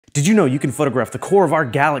Did you know you can photograph the core of our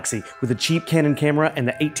galaxy with a cheap Canon camera and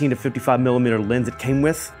the 18 to 55mm lens it came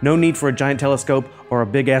with? No need for a giant telescope or a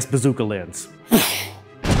big-ass bazooka lens.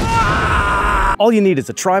 All you need is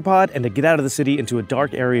a tripod and to get out of the city into a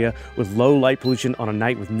dark area with low light pollution on a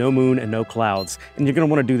night with no moon and no clouds. And you're gonna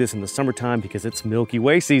wanna do this in the summertime because it's Milky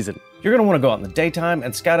Way season. You're gonna wanna go out in the daytime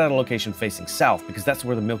and scout out a location facing south because that's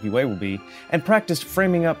where the Milky Way will be, and practice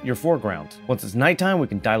framing up your foreground. Once it's nighttime, we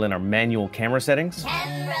can dial in our manual camera settings.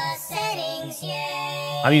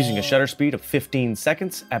 I'm using a shutter speed of 15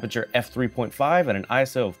 seconds, aperture f3.5, and an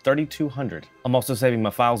ISO of 3200. I'm also saving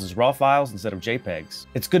my files as RAW files instead of JPEGs.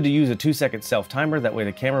 It's good to use a 2-second self-timer, that way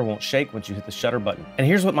the camera won't shake once you hit the shutter button. And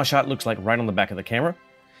here's what my shot looks like right on the back of the camera.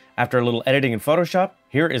 After a little editing in Photoshop,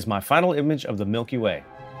 here is my final image of the Milky Way.